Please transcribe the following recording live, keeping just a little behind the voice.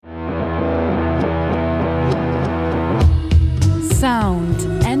Sound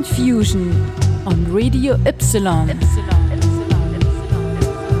and Fusion on Radio Ypsilon.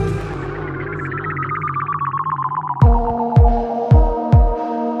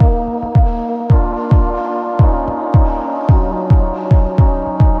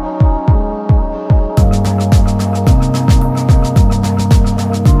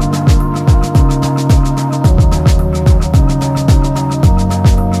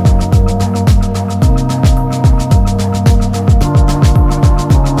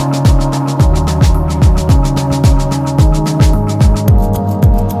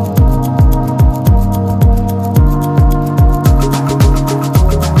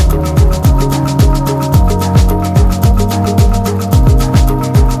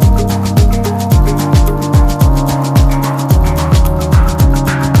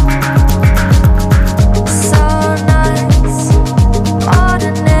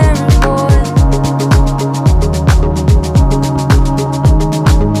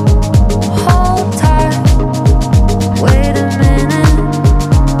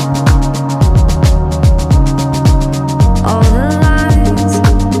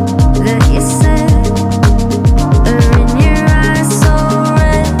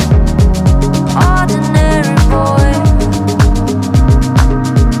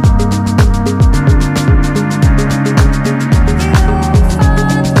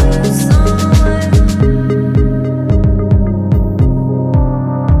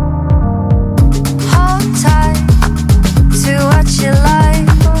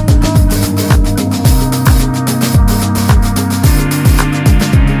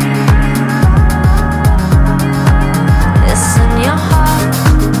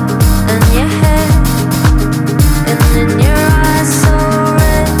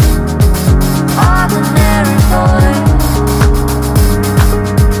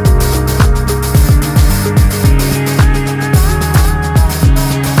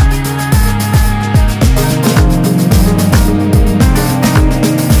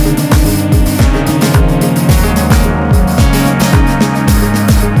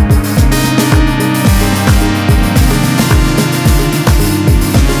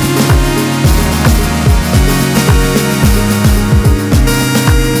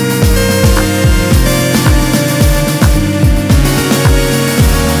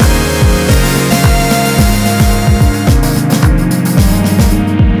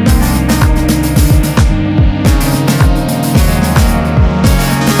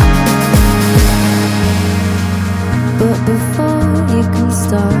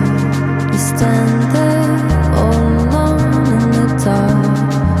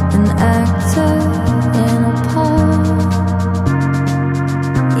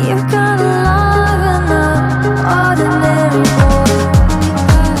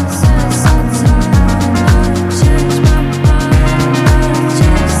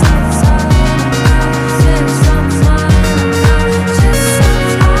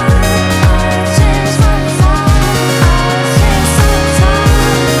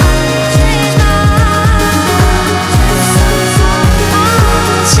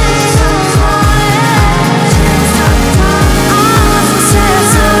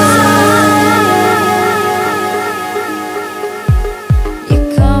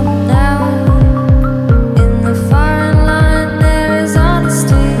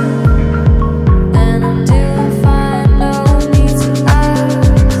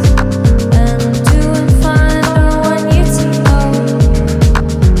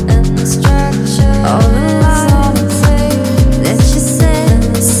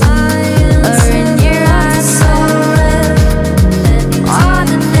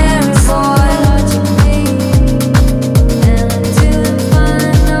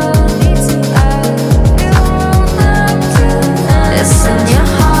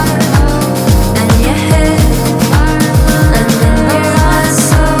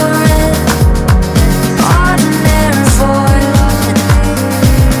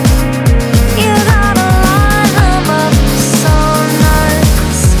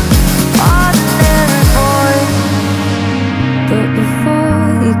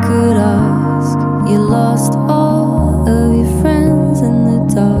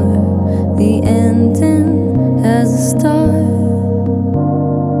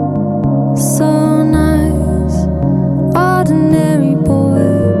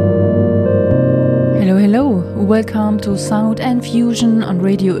 Welcome to Sound and Fusion on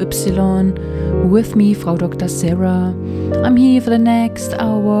Radio Ypsilon with me, Frau Dr. Sarah. I'm here for the next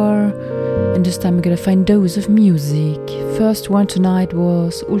hour, and this time we're gonna find dose of music. First one tonight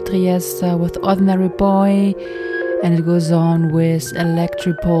was Ultriesta with Ordinary Boy, and it goes on with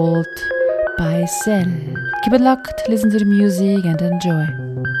Electripolt by Cell. Keep it locked, listen to the music and enjoy.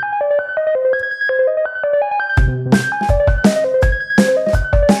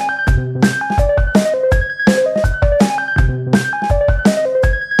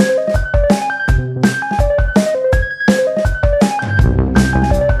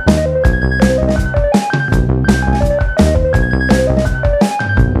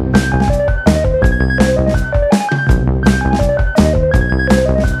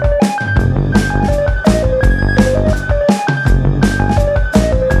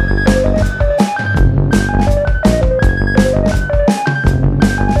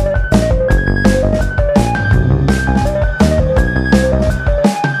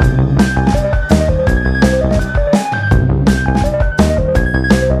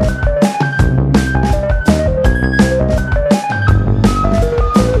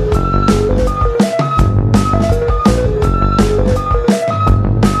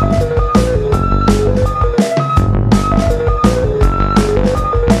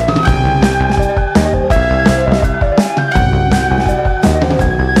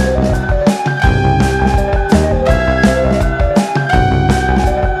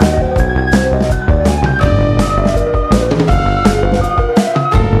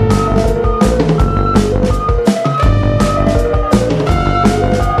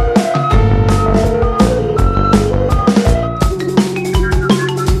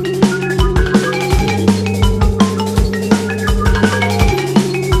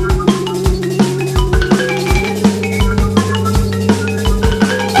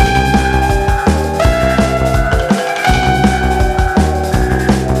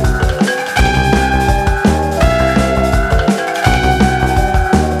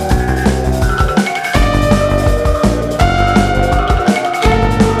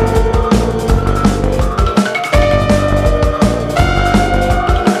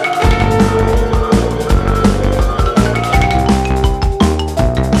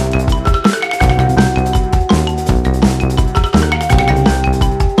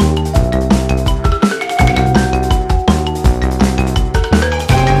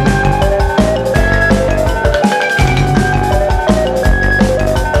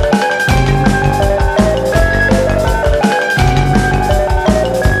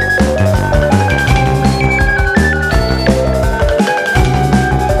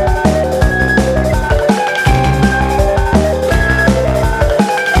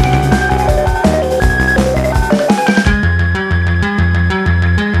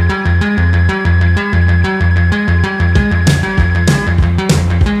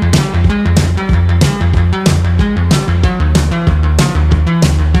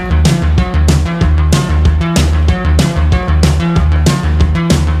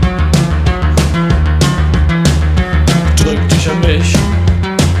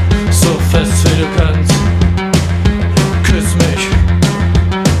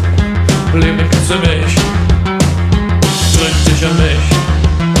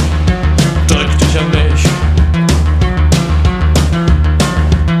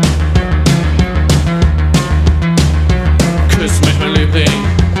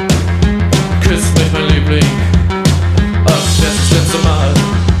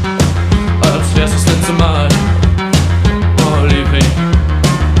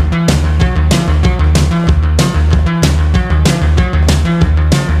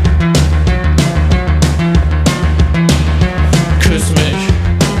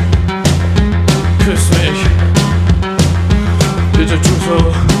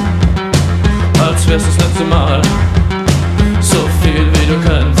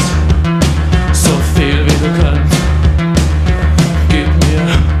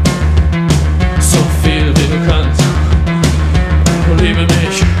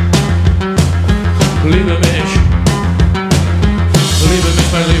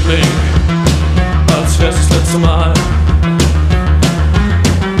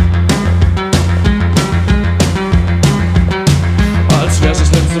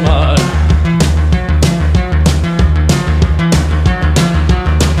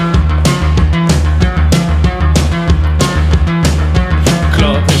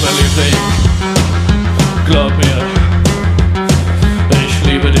 Glaub mir, ich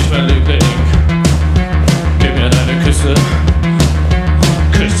liebe dich, mein Liebling.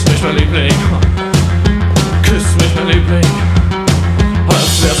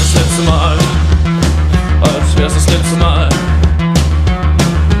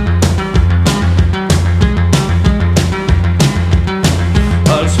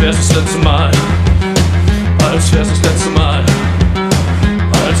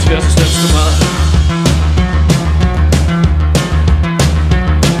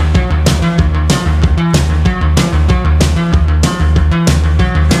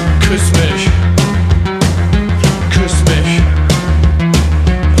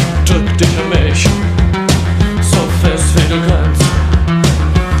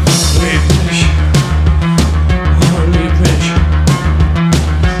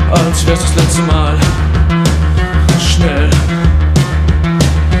 letzte Mal. Schnell.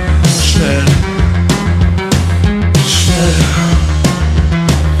 Schnell. Schnell.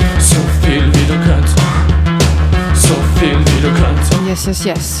 So viel wie du kannst. So viel wie du kannst. Yes, yes,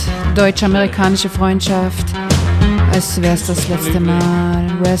 yes. Deutsch-amerikanische Freundschaft. Als wär's das letzte Mal.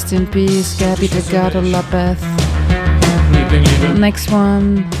 Rest in peace, Gabby Delgado Lopez. Next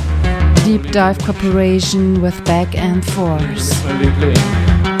one. Deep Dive Corporation with Back and Forth. Mein Liebling.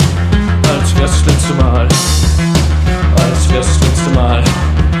 Als wär's das letzte Mal. Als wär's das letzte Mal.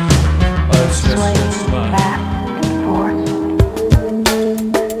 Als wär's das letzte Mal.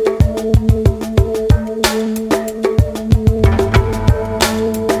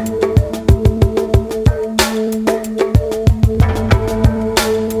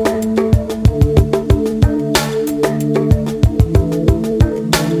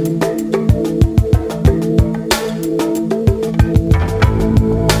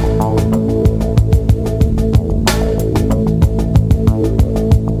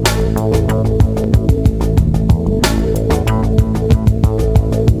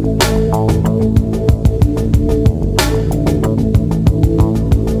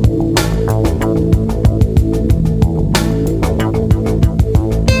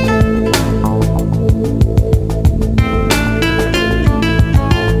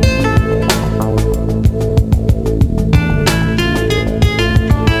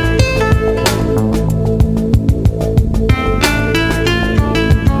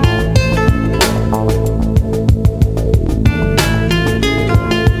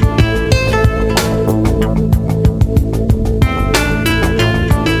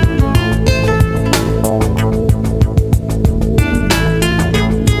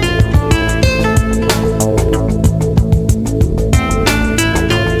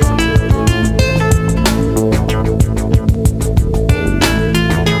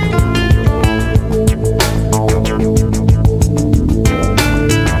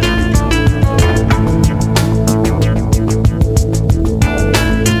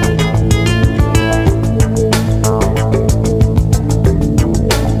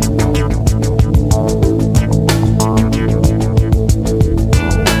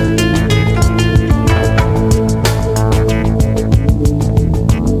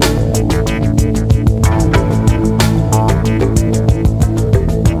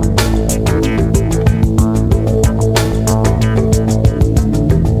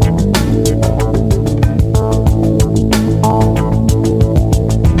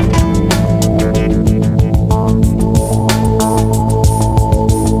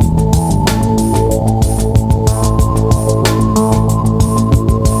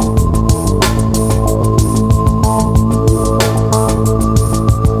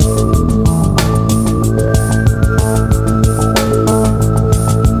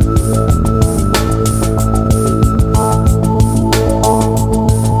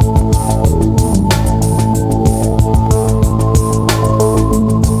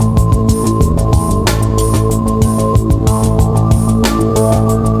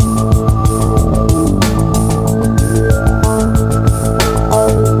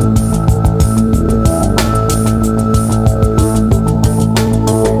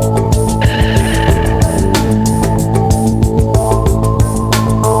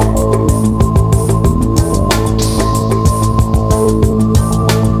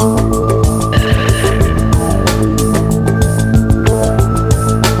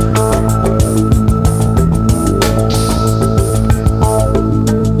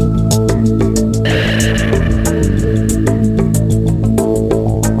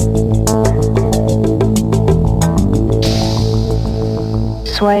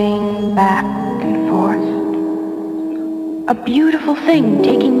 swaying back and forth. A beautiful thing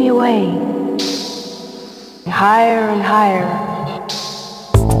taking me away, higher and higher.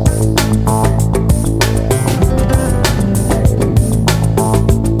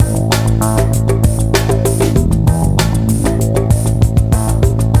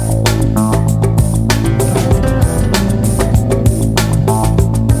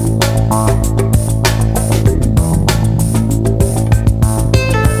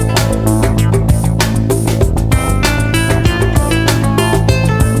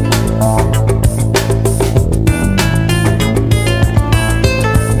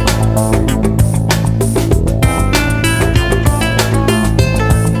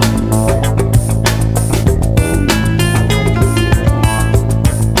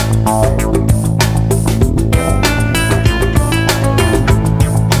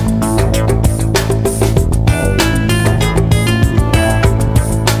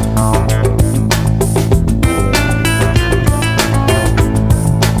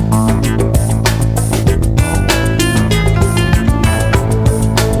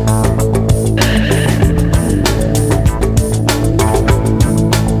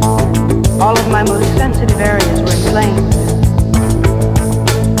 my most sensitive areas were inflamed.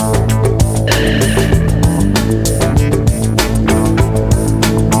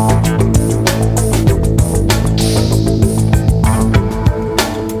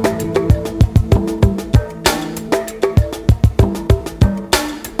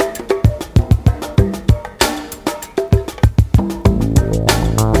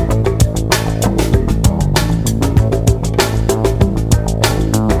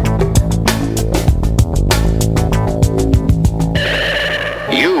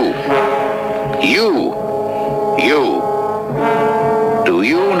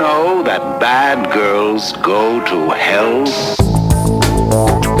 Go to hell.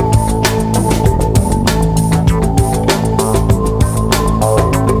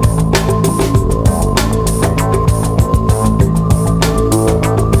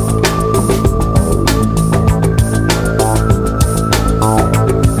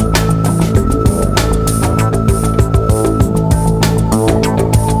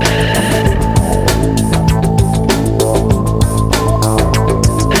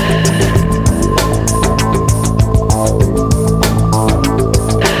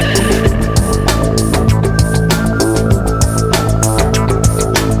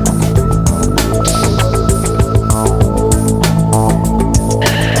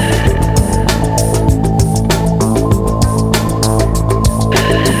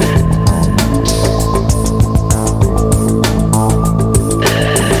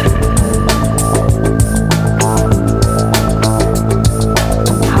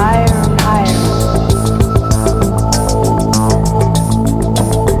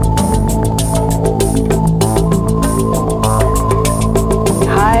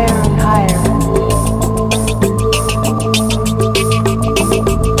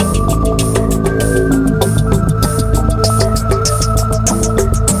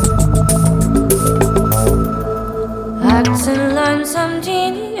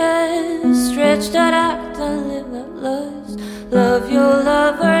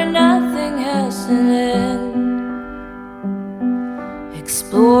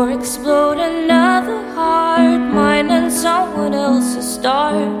 Explode another heart, mine and someone else's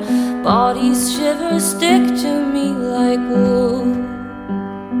start. Bodies shiver, stick to me like glue.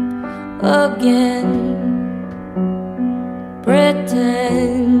 Again,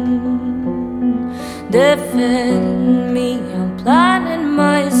 pretend, defend me, I'm planning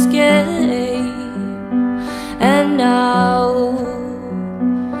my escape. And now,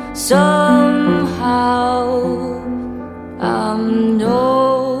 somehow, I'm no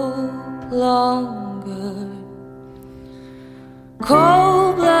longer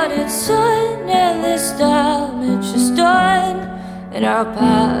cold-blooded son, and this damage is done, and our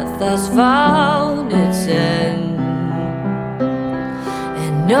path has found its end.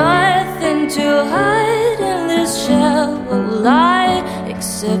 And nothing to hide in this shell of light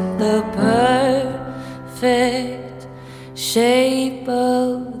except the perfect shape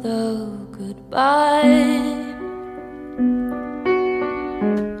of the goodbye.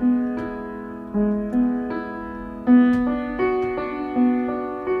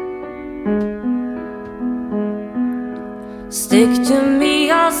 Stick to me,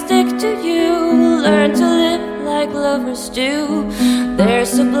 I'll stick to you. Learn to live like lovers do.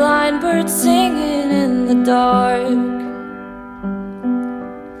 There's a blind bird singing in the dark.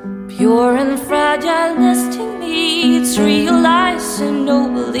 Pure and fragile nesting needs, realize and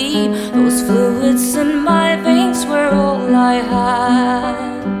nobly. Those fluids in my veins were all I had.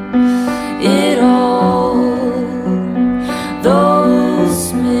 It all,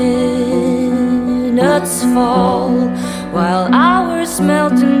 those minutes fall while hours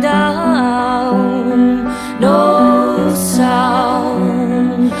melting down. No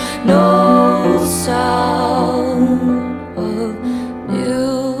sound, no sound of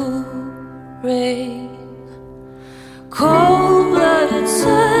new rain. Cold-blooded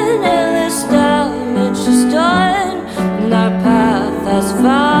sun, endless damage is done, and our path has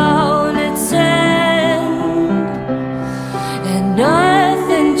found its end. And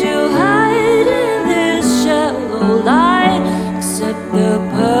nothing to hide in this shallow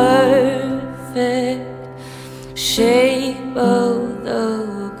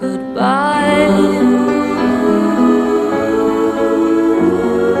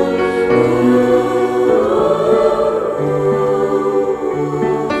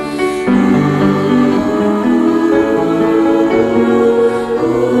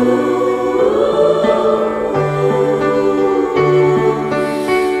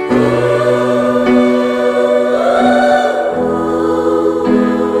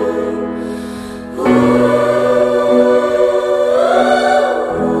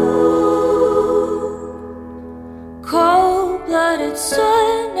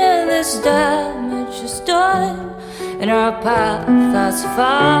path has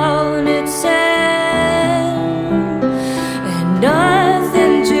found its end, and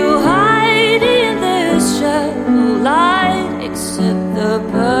nothing to hide in this shallow light except the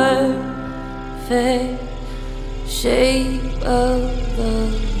perfect shape of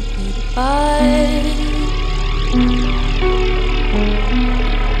the goodbye.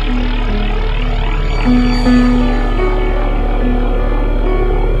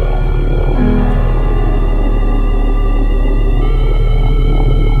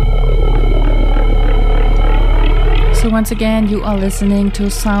 So once again, you are listening to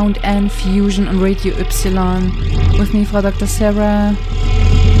Sound and Fusion on Radio Ypsilon with me, Frau Dr. Sarah.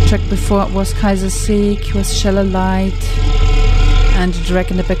 The track before was Kaisersig, was Shallow Light, and the track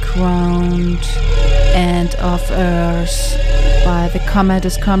in the background, End of Earth by The Comet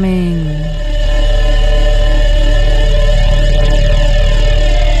Is Coming.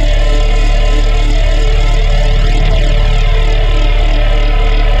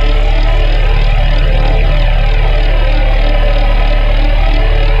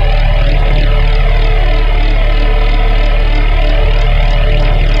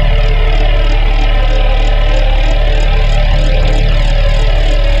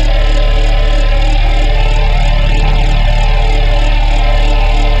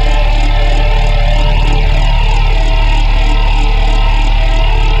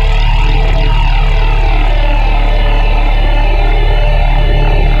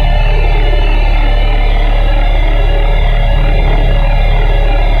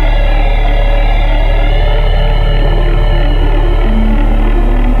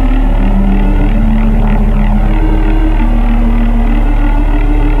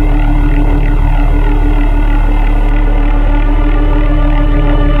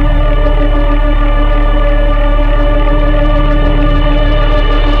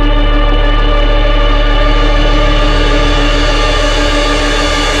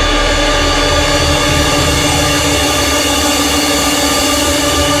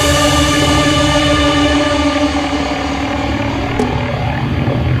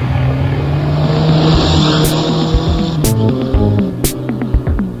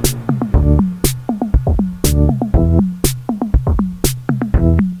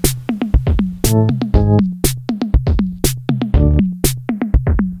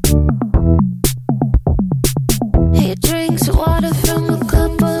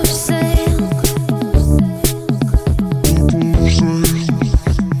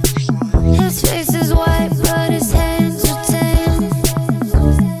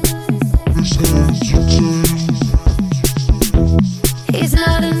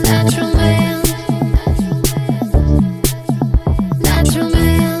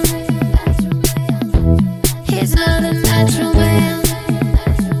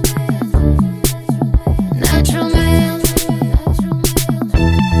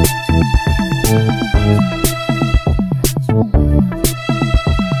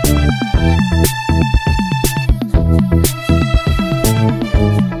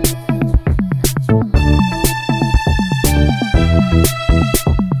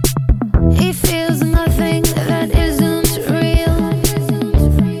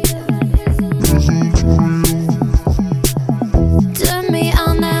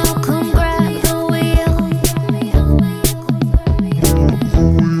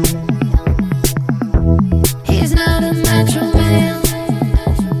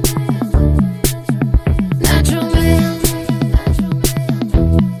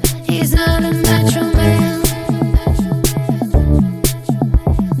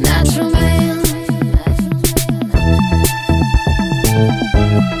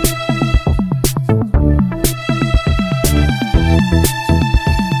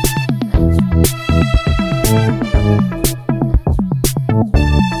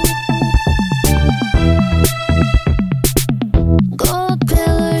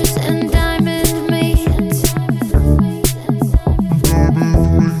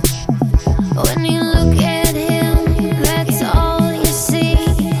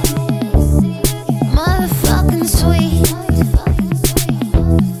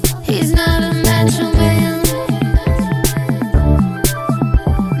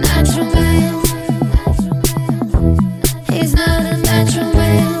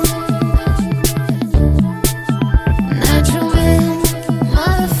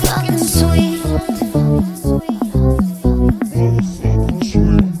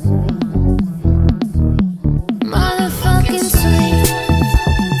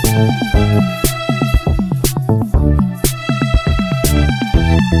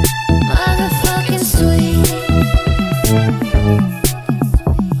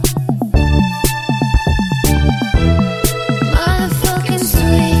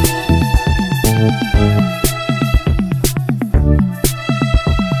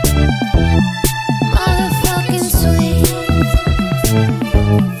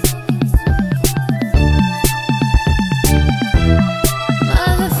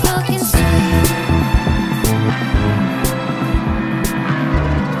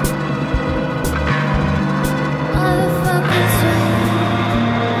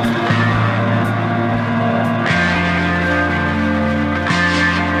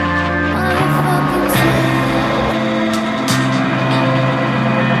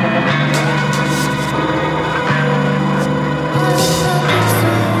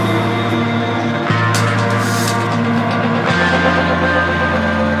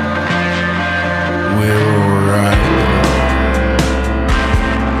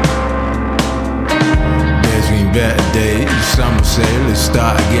 it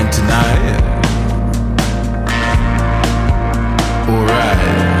start again tonight? Alright.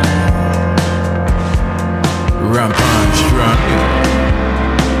 Run, punch, run.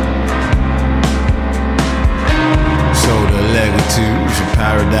 Sold a leg or two for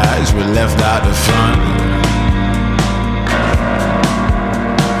paradise, we left out the front.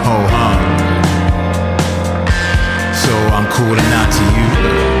 Ho hum. So I'm calling out to you,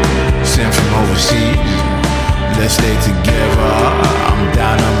 sent from overseas. Let's stay together, I'm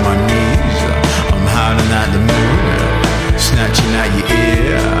down on my knees. I'm howling at the moon, snatching at your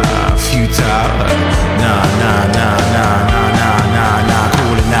ear, futile. Nah, nah, nah, nah, nah, nah, nah, nah.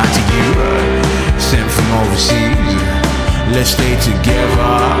 Calling out to you, sent from overseas. Let's stay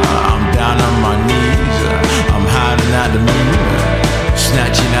together, I'm down on my knees. I'm hiding at the moon,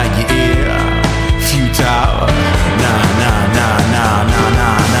 snatching at your ear, futile. Nah, nah, nah, nah, nah,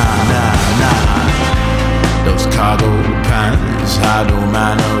 nah, nah, nah, nah. Those cargo pants hide all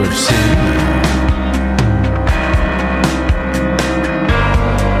manner of sin.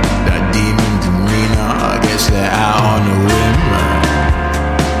 That demon demeanor, I guess they're out on a whim.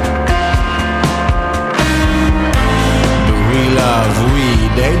 But we love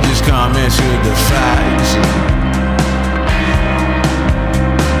weed, they just can't mess with the facts.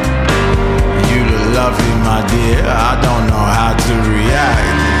 You look lovely, my dear, I don't know how to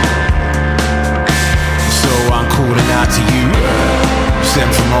react. So I'm calling out to you,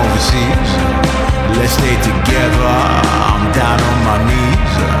 sent from overseas. Let's stay together, I'm down on my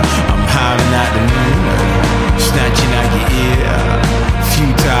knees. I'm howling at the moon, snatching at your ear,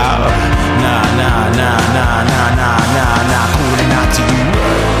 futile. Nah, nah, nah, nah, nah, nah, nah, nah. Calling out to you,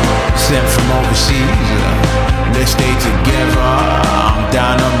 sent from overseas. Let's stay together, I'm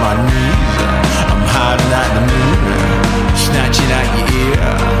down on my knees. I'm howling at the moon, snatching at your ear,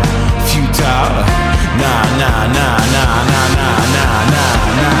 futile. Nah, nah, nah, nah, nah, nah, nah, nah,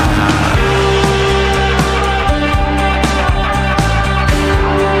 nah.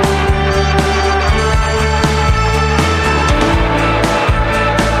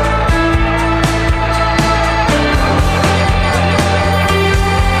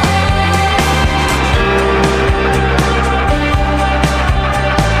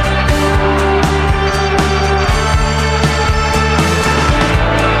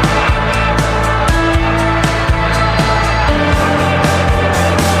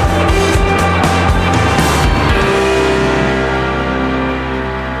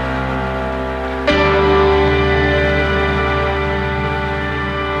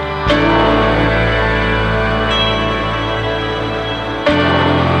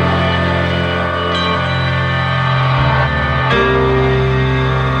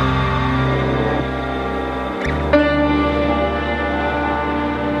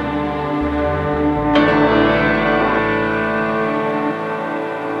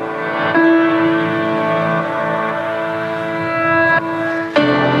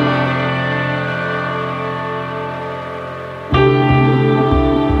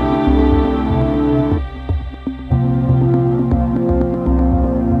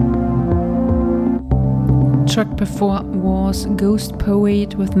 Track before was Ghost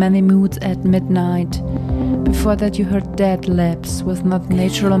Poet with Many Moods at Midnight. Before that you heard Dead Labs with Not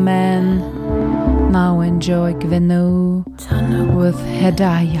Natural Man. Now enjoy Gveno with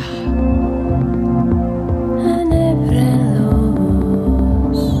Hedaya.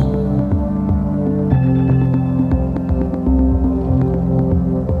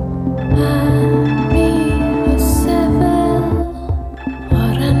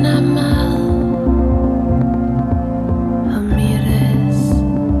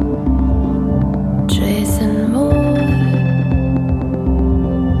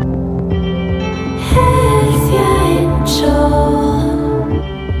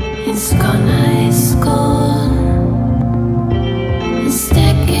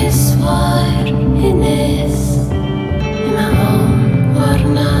 Var innes i mig om var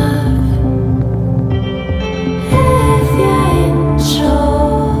nav.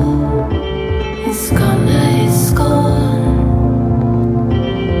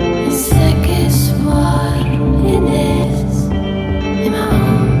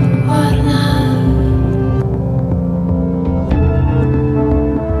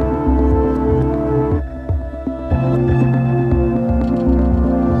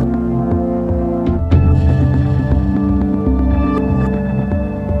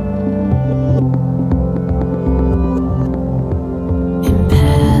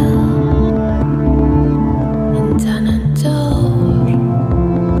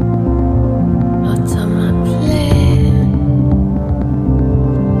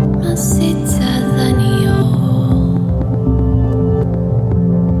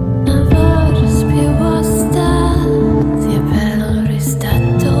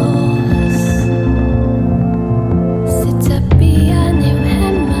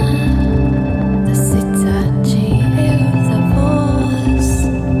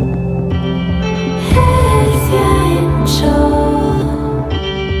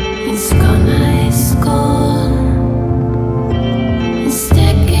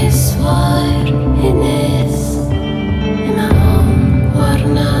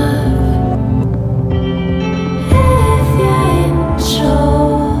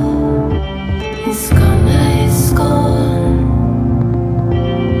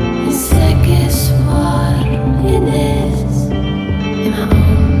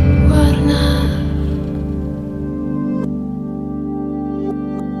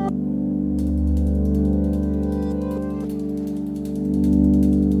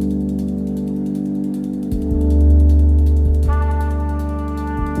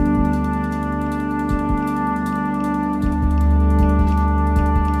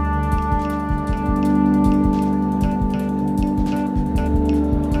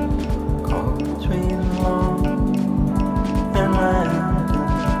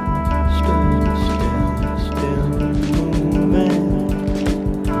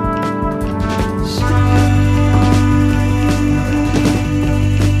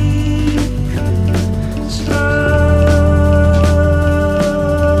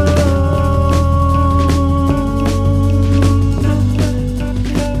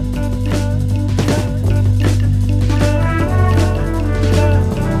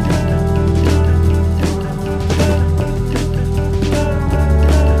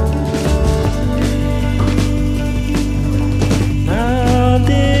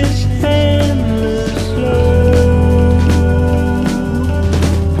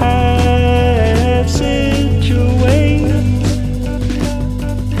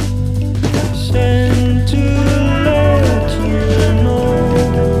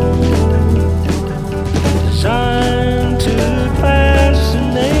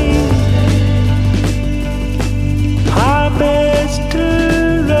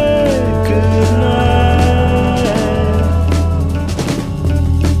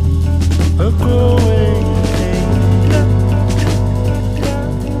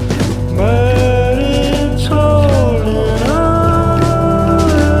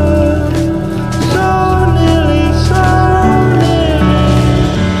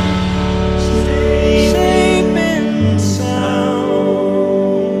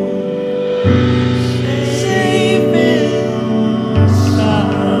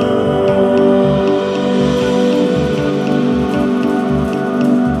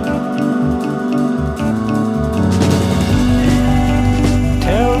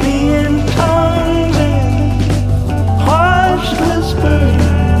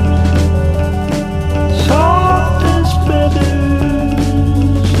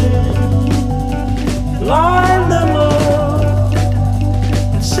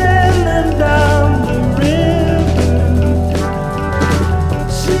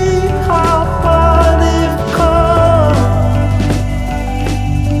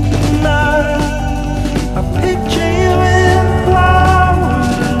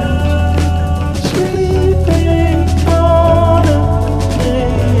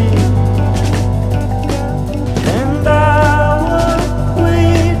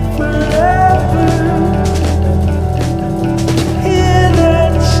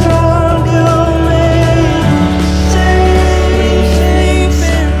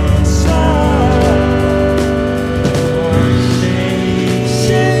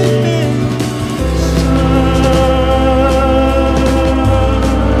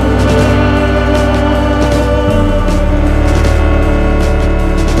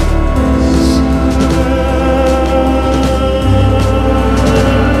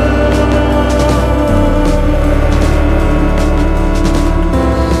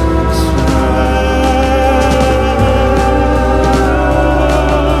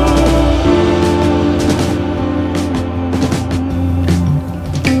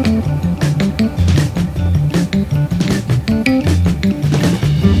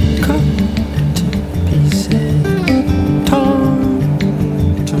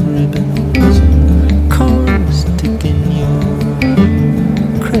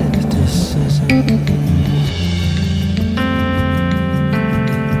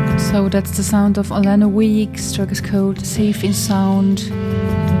 That's the sound of Alana Weeks. Track is called Safe in Sound.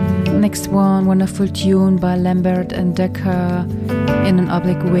 Next one, wonderful tune by Lambert and Decker, In an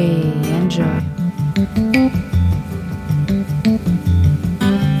Oblique Way. Enjoy.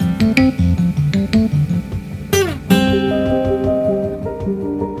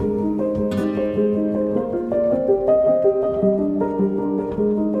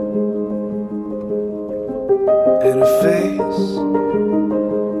 In a face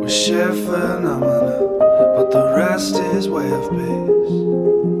we share phenomena, but the rest is way of base.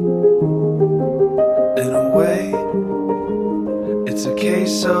 In a way, it's a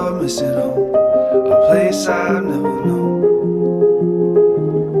case of missing home, a place I've never known.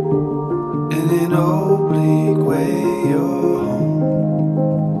 In an oblique way, you're home.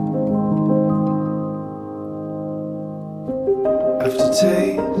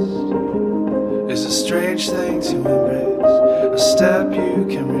 Aftertaste is a strange thing to embrace, a step you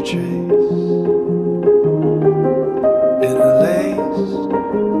can retrace. In a lace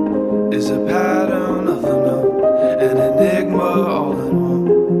is a pattern of the known, an enigma all in one.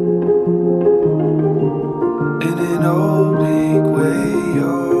 In an oblique way,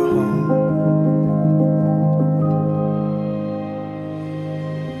 you're home.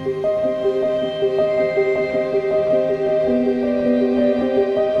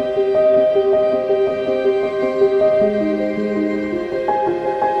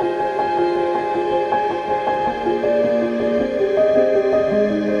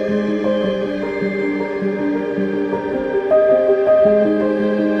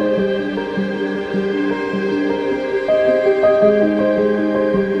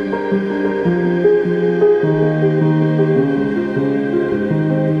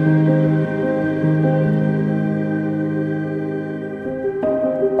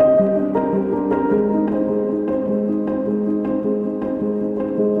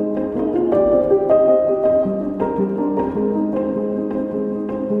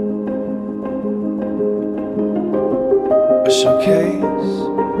 A showcase,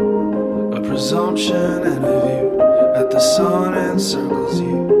 a presumption and a view at the sun encircles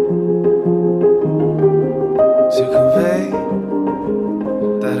you, to convey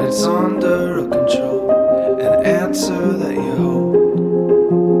that it's under a control, an answer that you hold.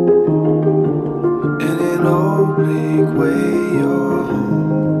 In an oblique way, you're home.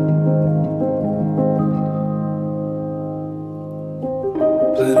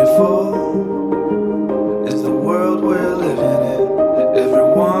 Plentiful is the world we're living in,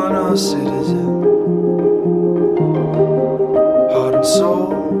 everyone a citizen. Heart and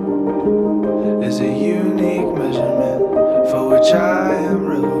soul is a unique measurement for which I am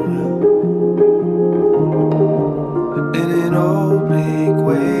reverent. In an oblique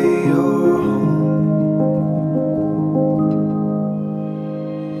way, you're home.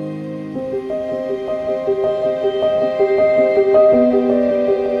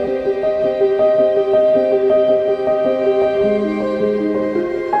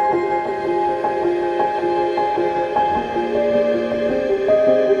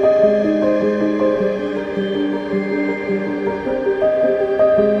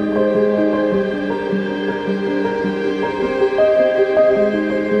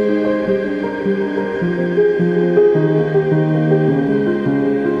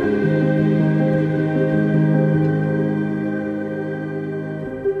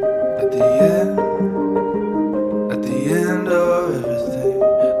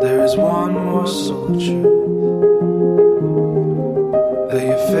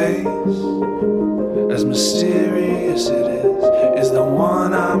 face, as mysterious it is the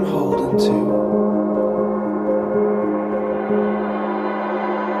one I'm holding to.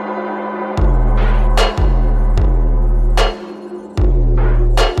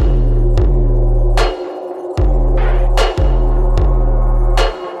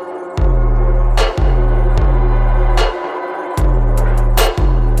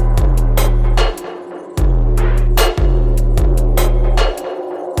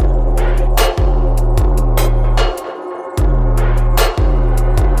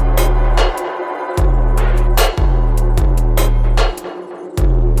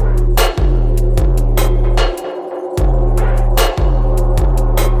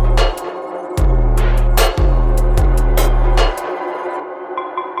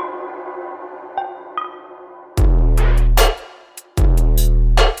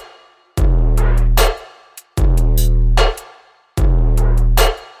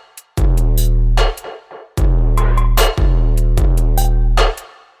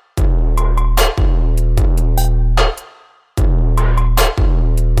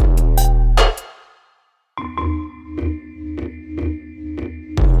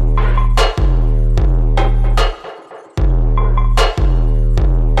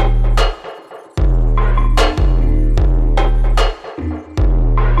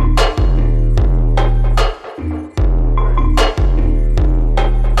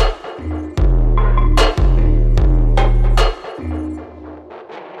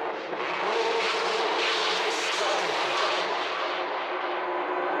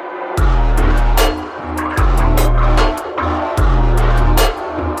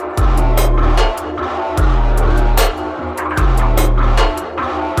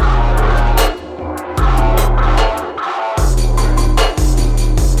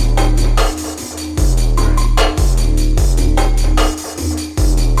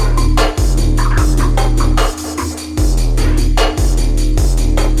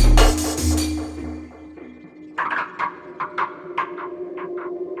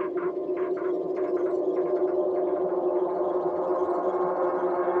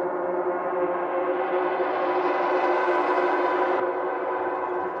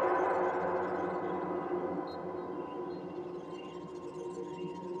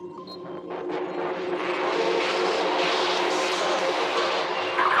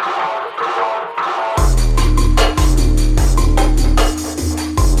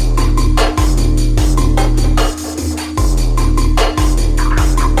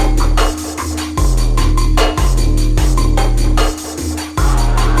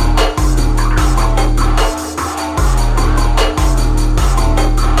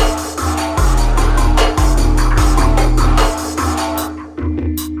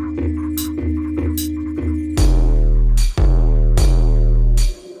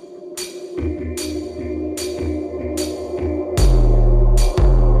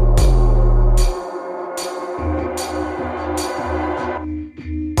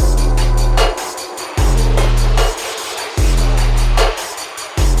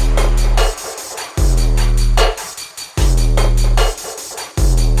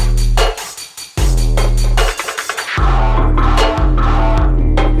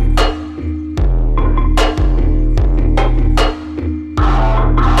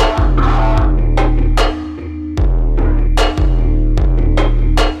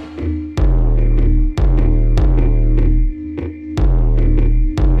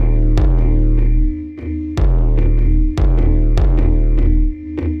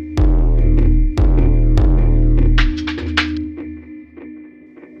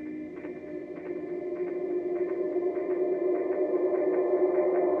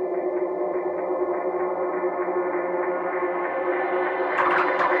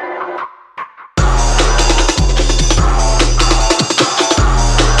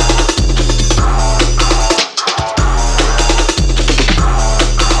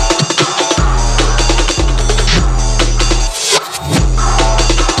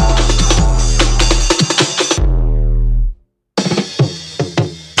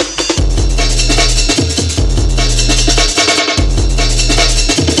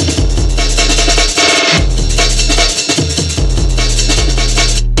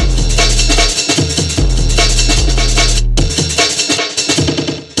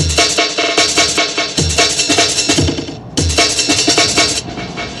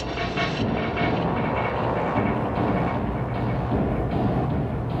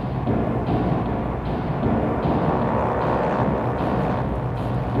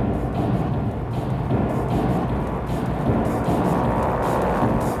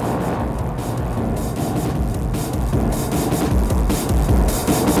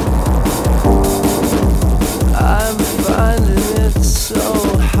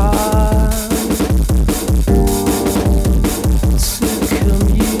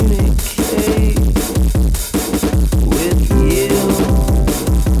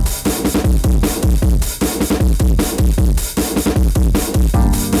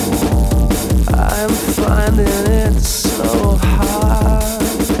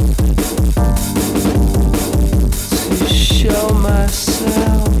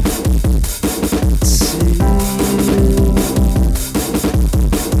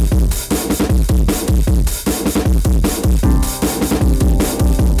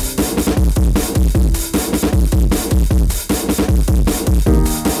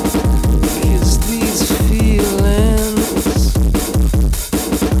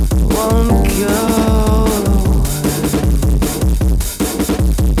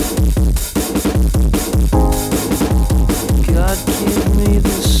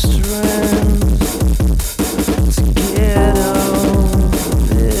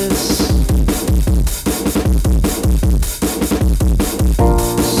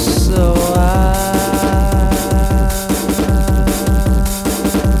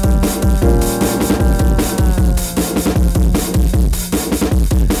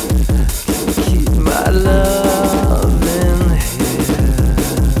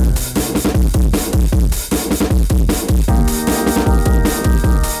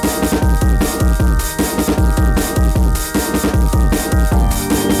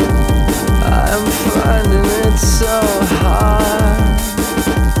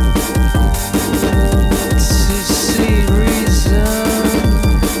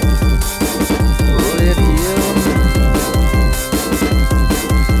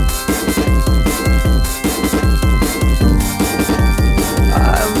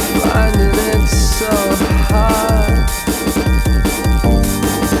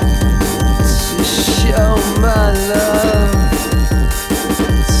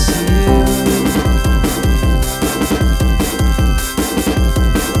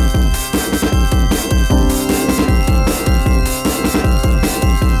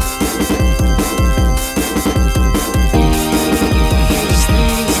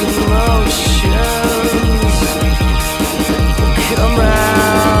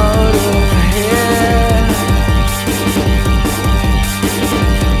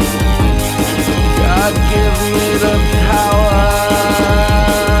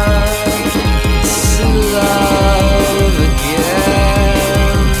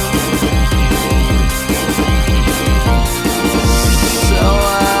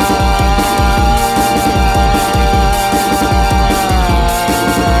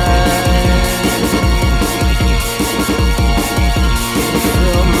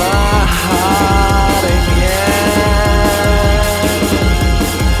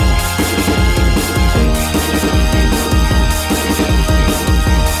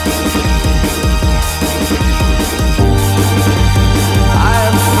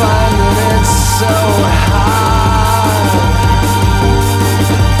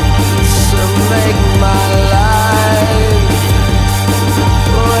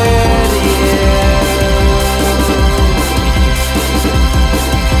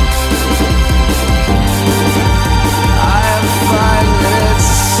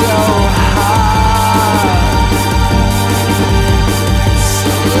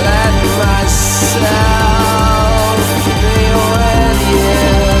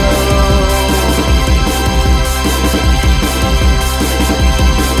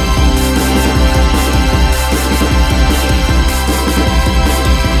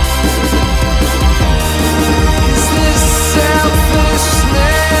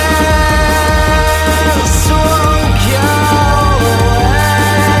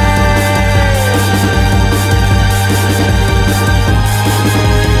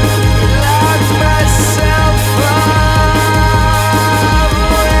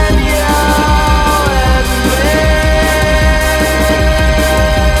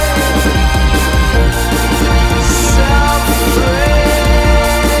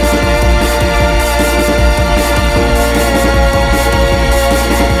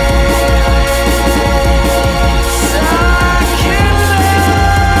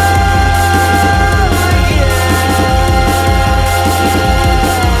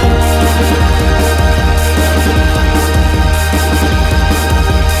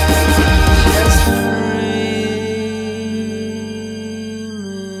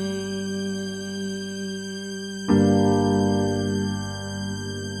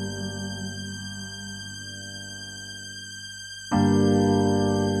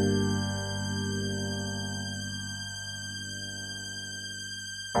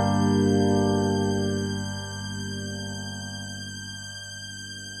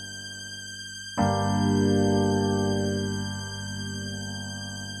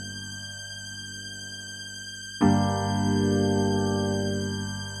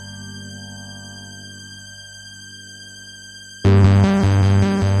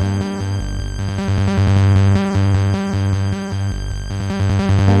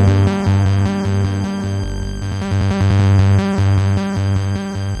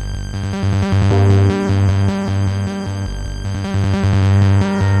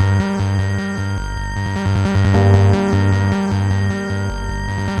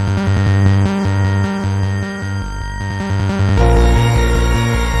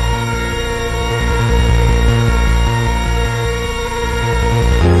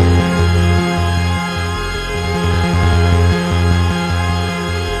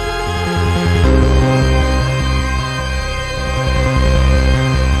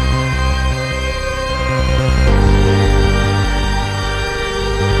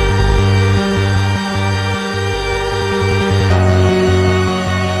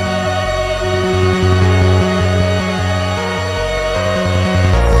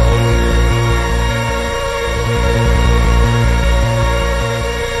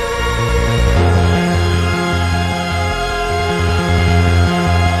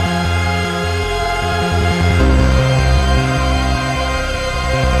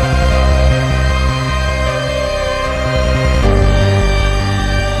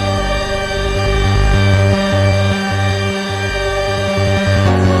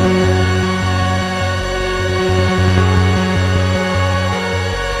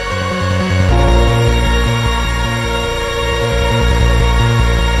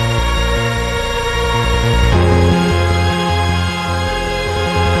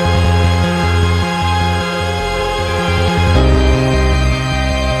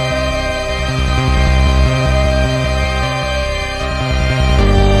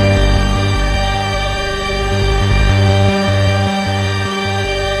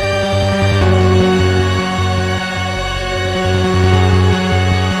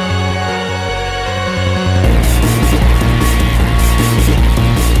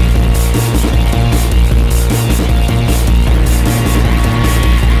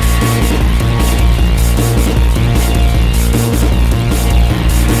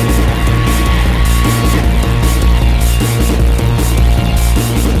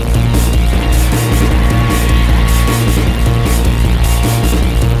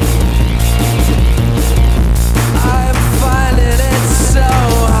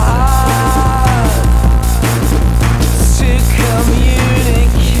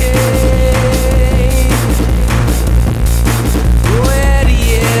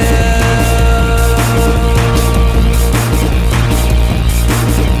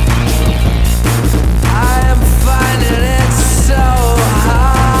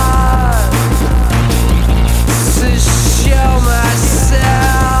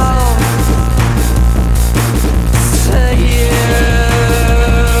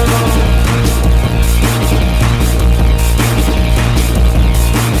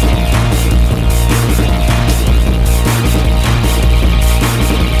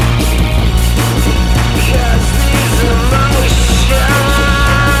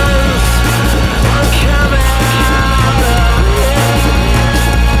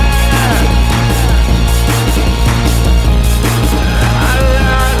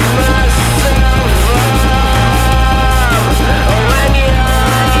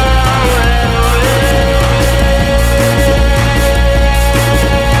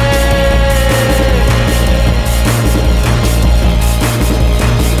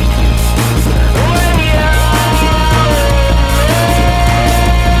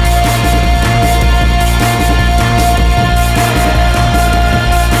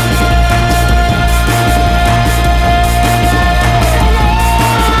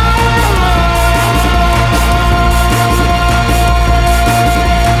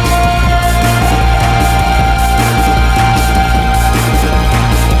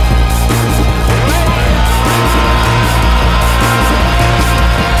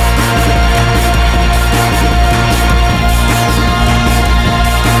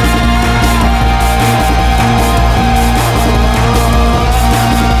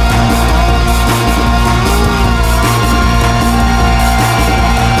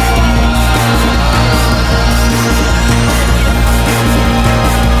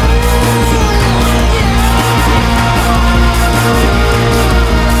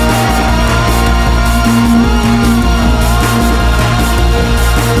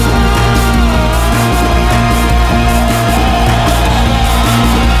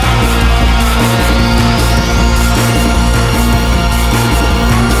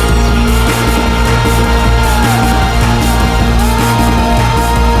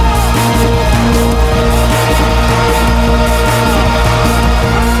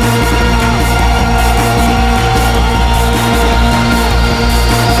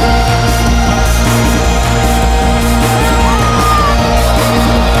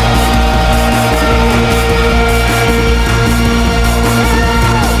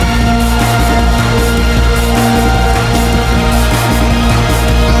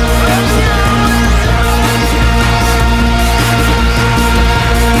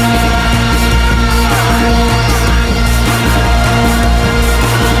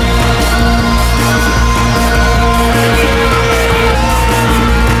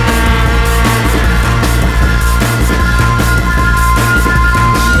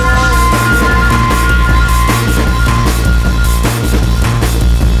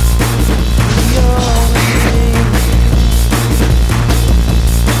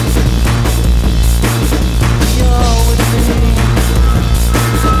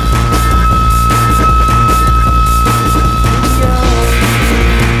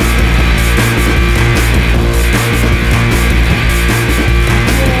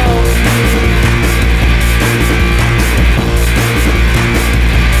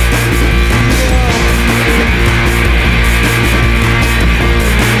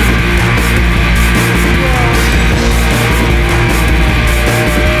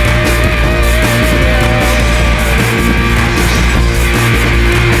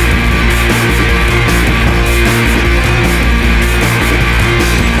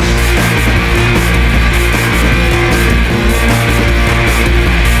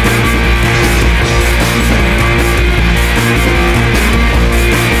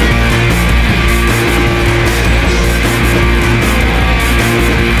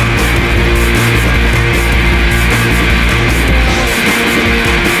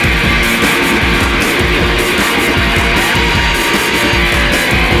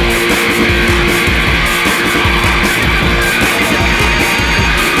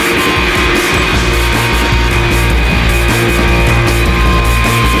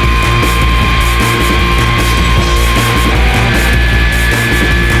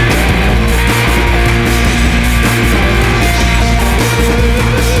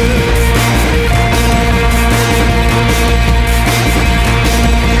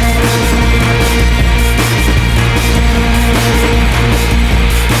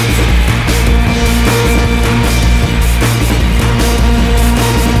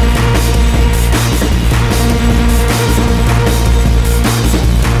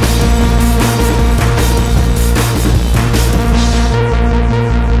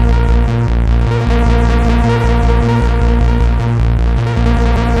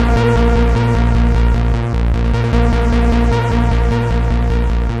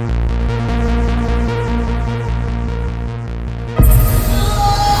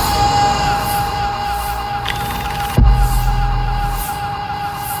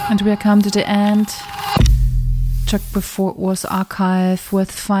 And we are come to the end. Track before was Archive with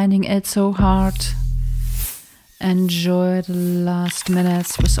Finding It So Hard. Enjoy the last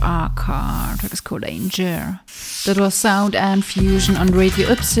minutes with Archive. Track is called Danger. That was Sound and Fusion on Radio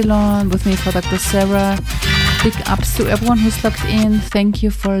Ypsilon with me, for Dr. Sarah. Big ups to everyone who's logged in. Thank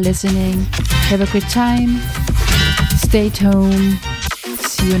you for listening. Have a great time. Stay at home.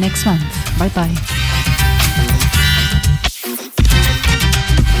 See you next month. Bye bye.